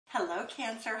Hello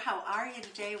Cancer, how are you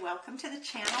today? Welcome to the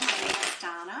channel. My name is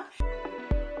Donna.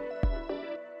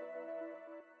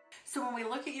 So when we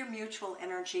look at your mutual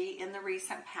energy in the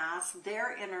recent past,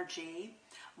 their energy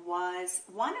was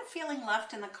one of feeling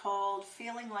left in the cold,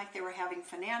 feeling like they were having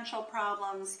financial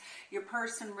problems. Your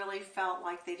person really felt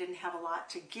like they didn't have a lot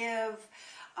to give.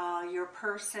 Your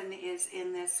person is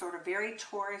in this sort of very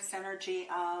Taurus energy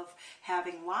of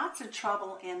having lots of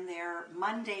trouble in their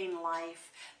mundane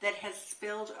life that has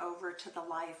spilled over to the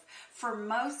life. For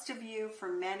most of you,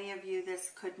 for many of you,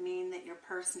 this could mean that your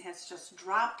person has just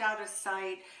dropped out of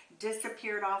sight,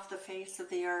 disappeared off the face of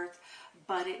the earth,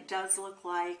 but it does look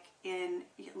like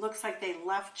it looks like they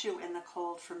left you in the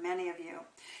cold for many of you.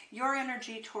 Your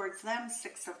energy towards them,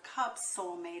 Six of Cups,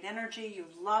 soulmate energy, you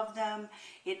love them.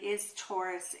 It is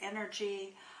Taurus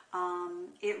energy.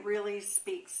 It really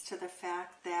speaks to the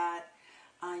fact that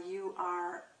you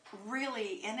are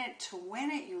really in it to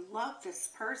win it. You love this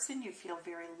person. You feel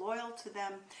very loyal to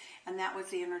them. And that was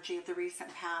the energy of the recent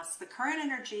past. The current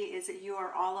energy is that you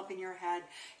are all up in your head.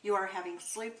 You are having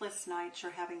sleepless nights.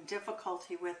 You're having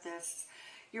difficulty with this.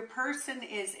 Your person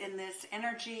is in this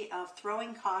energy of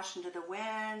throwing caution to the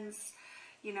winds.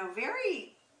 You know,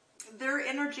 their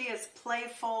energy is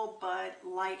playful but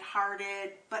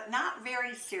lighthearted, but not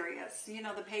very serious. You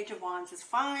know, the Page of Wands is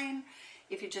fine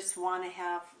if you just want to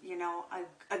have, you know,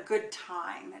 a good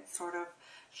time. It's sort of,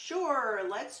 sure,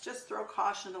 let's just throw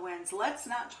caution to the winds. Let's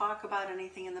not talk about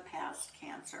anything in the past,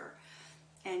 Cancer.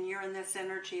 And you're in this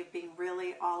energy of being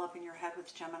really all up in your head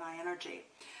with Gemini energy.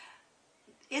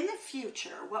 In the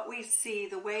future, what we see,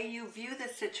 the way you view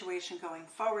this situation going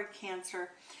forward, Cancer,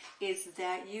 is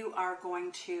that you are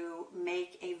going to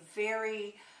make a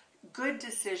very good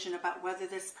decision about whether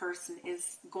this person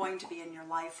is going to be in your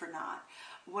life or not.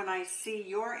 When I see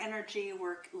your energy,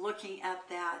 we're looking at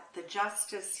that, the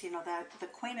Justice, you know, that the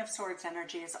Queen of Swords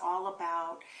energy is all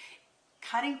about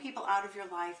cutting people out of your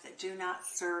life that do not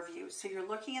serve you. So you're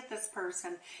looking at this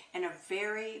person in a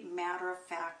very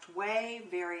matter-of-fact way,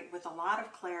 with a lot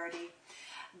of clarity.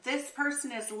 This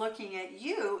person is looking at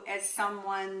you as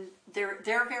someone, they're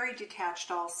very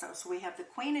detached also. So we have the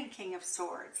Queen and King of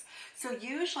Swords. So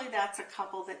usually that's a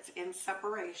couple that's in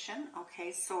separation,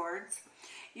 okay, Swords.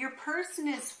 Your person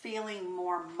is feeling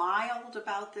more mild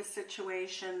about this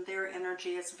situation. Their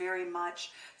energy is very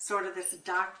much sort of this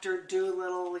Dr.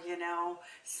 Dolittle, you know,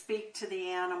 speak to the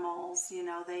animals. You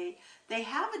know, they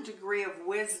have a degree of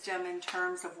wisdom in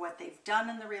terms of what they've done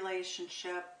in the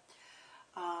relationship.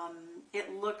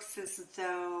 It looks as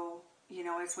though, you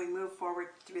know, as we move forward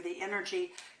through the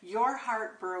energy, you're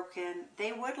heartbroken.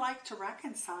 They would like to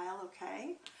reconcile,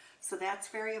 okay? So that's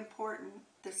very important.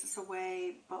 This is the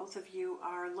way both of you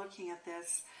are looking at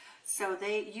this. So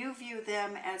you view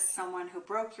them as someone who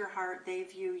broke your heart. They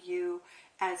view you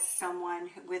as someone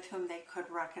with whom they could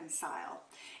reconcile.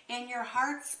 In your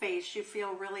heart space, you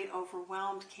feel really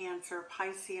overwhelmed, Cancer,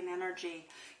 Piscean energy.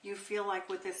 You feel like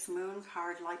with this Moon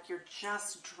card, like you're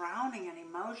just drowning in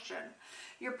emotion.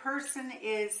 Your person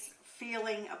is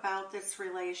feeling about this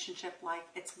relationship like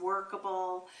it's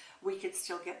workable, we could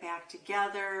still get back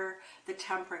together. The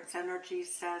Temperance energy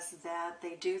says that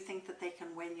they do think that they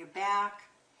can win you back.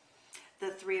 The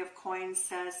Three of Coins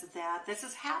says that this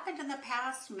has happened in the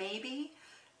past, maybe,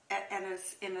 and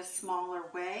is in a smaller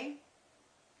way.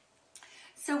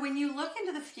 So when you look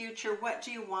into the future, what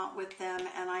do you want with them?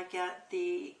 And I get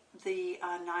the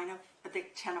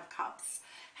Ten of Cups,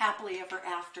 happily ever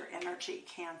after energy,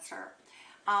 Cancer.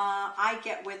 I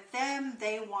get with them,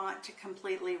 they want to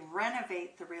completely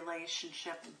renovate the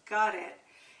relationship, gut it,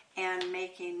 and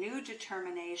make a new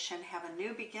determination, have a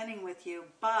new beginning with you,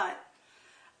 but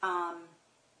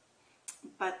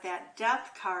that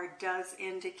Death card does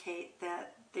indicate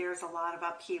that there's a lot of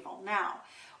upheaval. Now,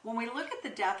 when we look at the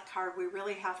Death card, we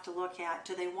really have to look at,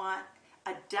 do they want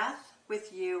a death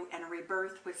with you and a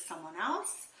rebirth with someone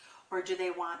else, or do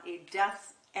they want a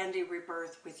death and a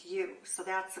rebirth with you? So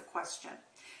that's the question.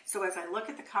 So as I look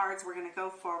at the cards, we're going to go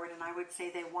forward, and I would say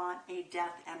they want a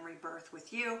death and rebirth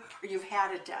with you, or you've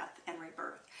had a death and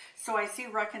rebirth. So I see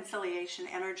reconciliation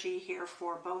energy here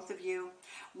for both of you.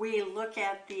 We look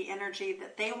at the energy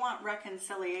that they want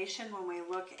reconciliation when we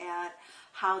look at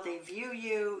how they view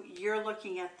you. You're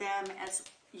looking at them as,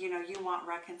 you know, you want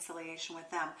reconciliation with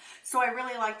them. So I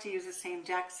really like to use the same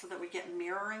deck so that we get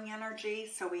mirroring energy.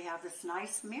 So we have this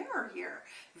nice mirror here,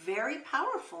 very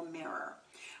powerful mirror.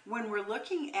 When we're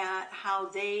looking at how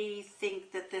they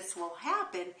think that this will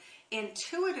happen,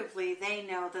 intuitively they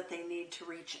know that they need to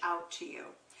reach out to you.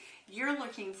 You're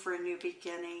looking for a new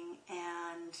beginning,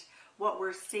 and what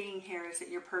we're seeing here is that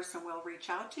your person will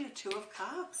reach out to you. Two of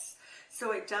Cups.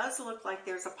 So it does look like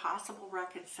there's a possible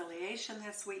reconciliation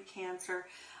this week, Cancer.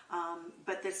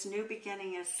 But this new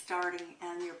beginning is starting,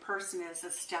 and your person is a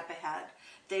step ahead.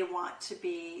 They want to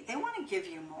give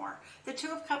you more. The Two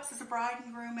of Cups is a bride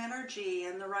and groom energy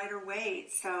and the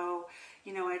Rider-Waite. So,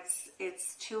 you know,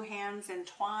 it's two hands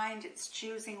entwined. It's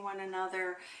choosing one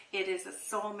another. It is a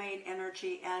soulmate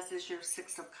energy, as is your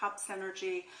Six of Cups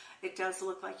energy. It does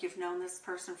look like you've known this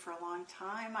person for a long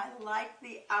time. I like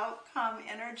the outcome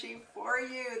energy for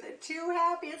you. The two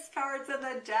happiest cards in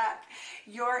the deck.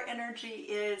 Your energy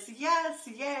is, yes,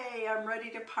 yay, I'm ready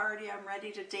to party. I'm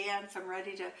ready to dance. I'm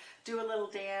ready to do a little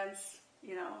dance,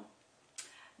 you know,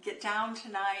 get down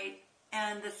tonight.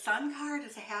 And the Sun card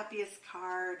is the happiest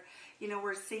card. You know,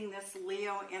 we're seeing this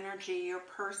Leo energy. Your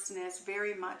person is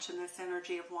very much in this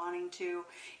energy of wanting to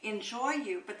enjoy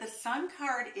you. But the Sun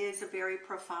card is a very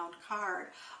profound card.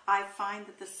 I find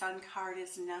that the Sun card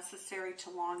is necessary to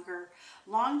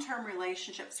long-term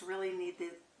relationships. Really need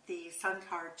the Sun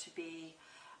card to be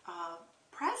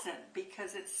present,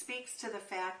 because it speaks to the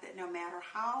fact that no matter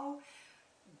how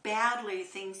badly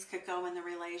things could go in the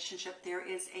relationship, there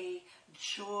is a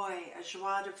joy, a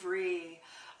joie de vivre,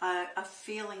 a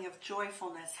feeling of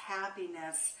joyfulness,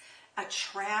 happiness,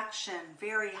 attraction,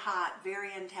 very hot,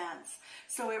 very intense.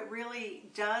 So it really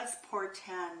does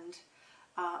portend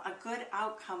a good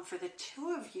outcome for the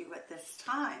two of you at this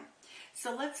time.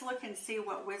 So let's look and see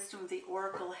what wisdom of the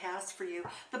Oracle has for you.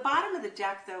 The bottom of the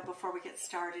deck, though, before we get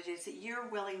started, is that you're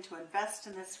willing to invest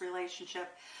in this relationship.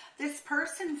 This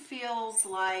person feels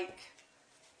like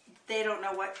they don't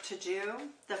know what to do.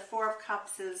 The Four of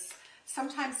Cups is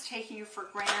sometimes taking you for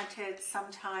granted,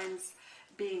 sometimes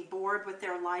being bored with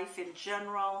their life in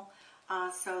general.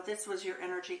 So this was your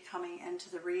energy coming into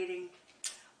the reading.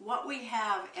 What we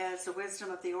have as the wisdom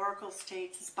of the Oracle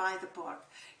states is by the book.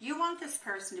 You want this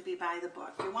person to be by the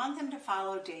book. You want them to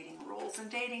follow dating rules and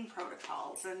dating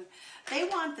protocols, and they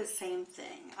want the same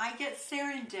thing. I get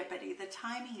serendipity. The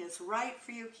timing is right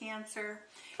for you, Cancer.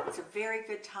 It's a very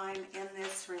good time in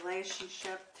this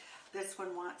relationship. This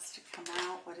one wants to come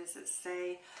out. What does it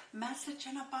say? Message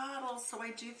in a bottle. So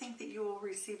I do think that you will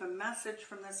receive a message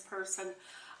from this person.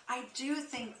 I do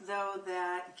think, though,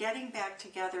 that getting back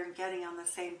together and getting on the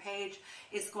same page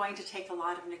is going to take a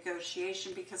lot of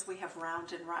negotiation, because we have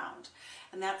round and round,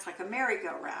 and that's like a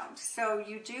merry-go-round. So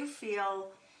you do feel,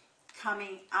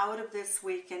 coming out of this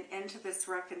week and into this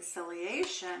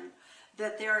reconciliation,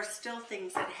 that there are still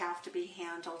things that have to be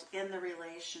handled in the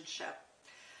relationship.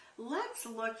 Let's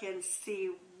look and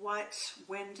see what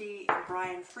Wendy and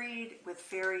Brian Freed with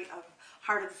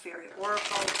Heart of the Fairy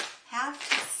Oracle have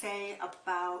to say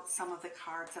about some of the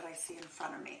cards that I see in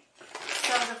front of me.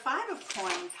 So the Five of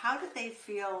Coins, how did they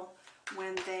feel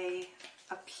when they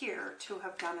appear to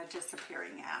have done a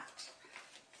disappearing act?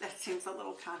 That seems a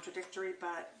little contradictory,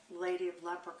 but Lady of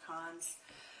Leprechauns,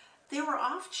 they were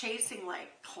off chasing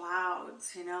like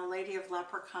clouds. You know, Lady of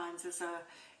Leprechauns is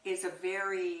a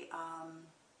very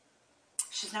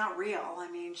she's not real. I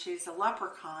mean, she's a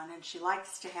leprechaun, and she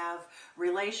likes to have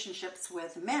relationships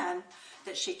with men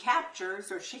that she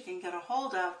captures or she can get a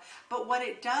hold of. But what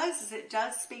it does is it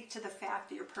does speak to the fact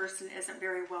that your person isn't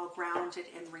very well grounded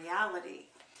in reality,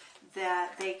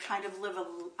 that they kind of live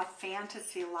a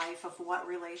fantasy life of what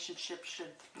relationships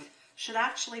should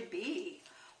actually be.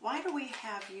 Why do we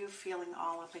have you feeling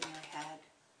all up in your head?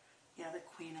 Yeah, the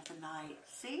Queen of the Night.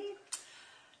 See?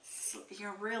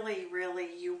 You're really,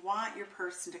 you want your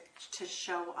person to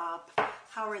show up.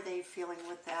 How are they feeling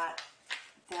with that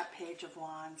Page of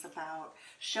Wands about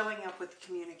showing up with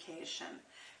communication?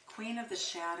 Queen of the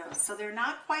Shadows. So they're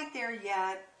not quite there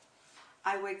yet.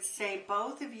 I would say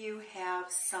both of you have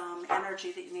some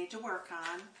energy that you need to work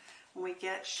on. When we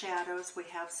get shadows, we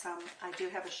have I do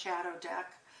have a shadow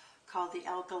deck called the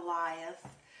El Goliath.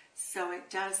 So it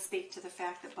does speak to the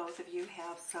fact that both of you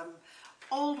have some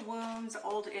old wounds,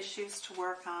 old issues to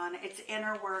work on. It's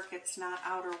inner work, it's not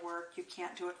outer work. You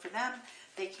can't do it for them,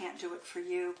 they can't do it for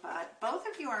you, but both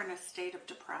of you are in a state of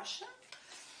depression.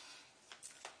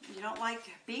 You don't like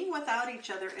being without each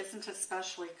other, isn't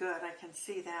especially good. I can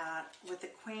see that with the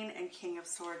Queen and King of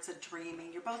Swords, a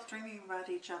dreaming. You're both dreaming about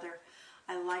each other.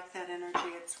 I like that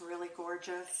energy. It's really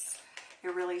gorgeous.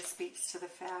 It really speaks to the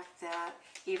fact that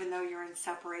even though you're in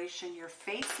separation, you're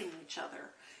facing each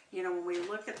other. You know, when we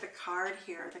look at the card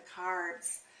here, the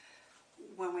cards,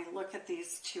 when we look at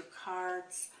these two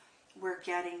cards, we're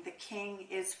getting the King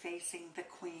is facing the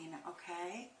Queen,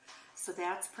 okay? So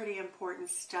that's pretty important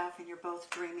stuff, and you're both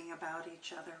dreaming about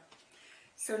each other.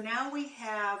 So now we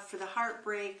have, for the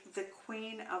heartbreak, the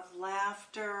Queen of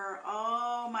Laughter.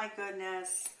 Oh my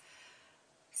goodness.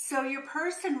 So your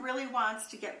person really wants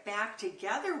to get back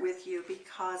together with you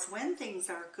because when things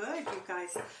are good, you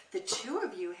guys, the two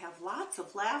of you have lots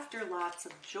of laughter, lots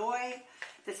of joy.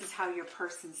 This is how your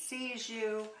person sees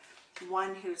you.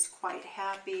 One who's quite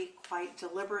happy, quite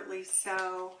deliberately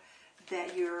so,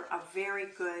 that you're a very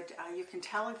good, you can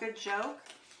tell a good joke,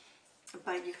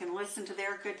 but you can listen to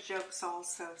their good jokes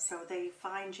also. So they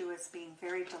find you as being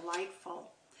very delightful.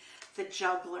 The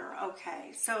juggler,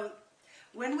 okay. So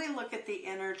when we look at the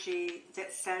energy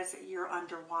that says that you're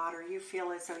underwater, you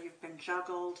feel as though you've been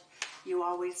juggled. You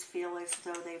always feel as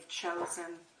though they've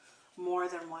chosen more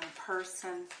than one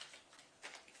person.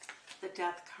 The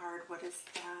Death card, what is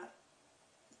that?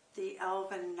 The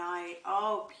Elven Knight.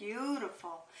 Oh,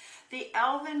 beautiful. The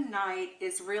Elven Knight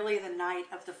is really the knight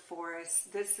of the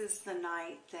forest. This is the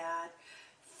knight that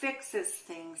fixes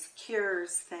things,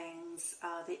 cures things.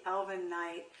 The Elven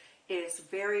Knight is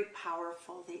very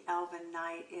powerful. The Elven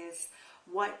Knight is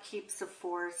what keeps the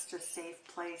forest a safe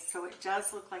place. So it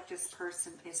does look like this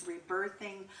person is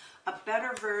rebirthing a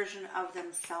better version of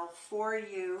themselves for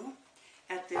you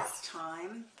at this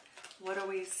time. What do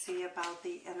we see about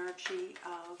the energy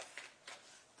of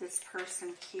this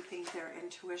person keeping their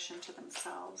intuition to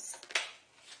themselves?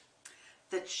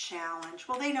 The challenge.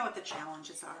 Well, they know what the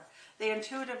challenges are. They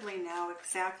intuitively know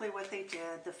exactly what they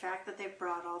did. The fact that they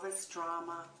brought all this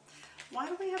drama. Why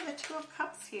do we have the Two of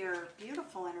Cups here?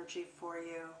 Beautiful energy for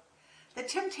you. The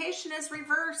temptation is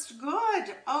reversed.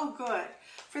 Good. Oh, good.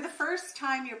 For the first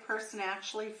time, your person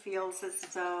actually feels as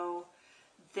though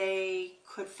they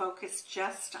could focus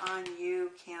just on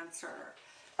you, Cancer.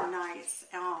 Nice.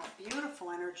 Oh, beautiful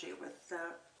energy with the...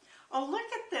 Oh, look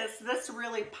at this. This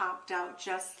really popped out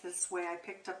just this way. I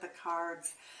picked up the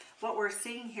cards. What we're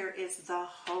seeing here is the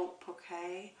hope,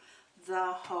 okay?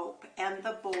 The hope and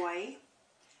the boy,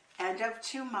 end of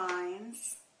two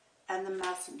minds, and the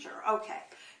messenger. Okay,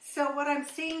 so what I'm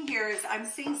seeing here is I'm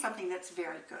seeing something that's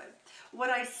very good. What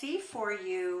I see for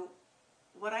you,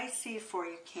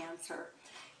 Cancer,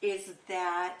 is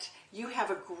that you have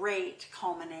a great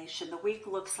culmination. The week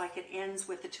looks like it ends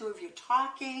with the two of you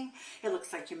talking. It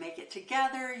looks like you may get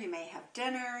together. You may have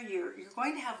dinner. You're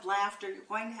going to have laughter. You're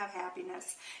going to have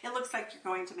happiness. It looks like you're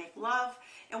going to make love.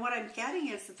 And what I'm getting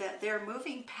is that they're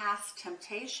moving past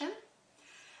temptation.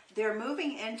 They're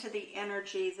moving into the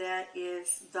energy that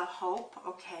is the hope,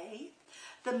 okay?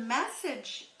 The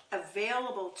message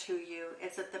available to you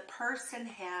is that the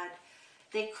person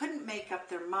they couldn't make up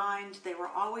their mind. They were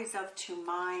always of two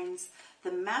minds.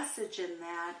 The message in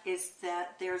that is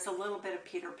that there's a little bit of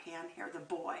Peter Pan here, the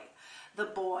boy. The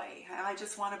boy. I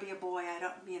just want to be a boy. I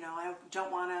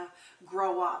don't want to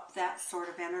grow up, that sort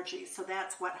of energy. So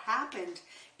that's what happened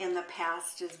in the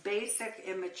past is basic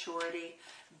immaturity,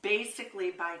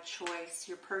 basically by choice.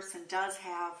 Your person does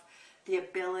have the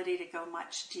ability to go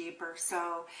much deeper.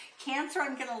 So Cancer,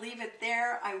 I'm going to leave it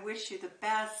there. I wish you the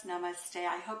best. Namaste.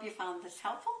 I hope you found this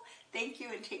helpful. Thank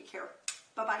you and take care.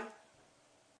 Bye-bye.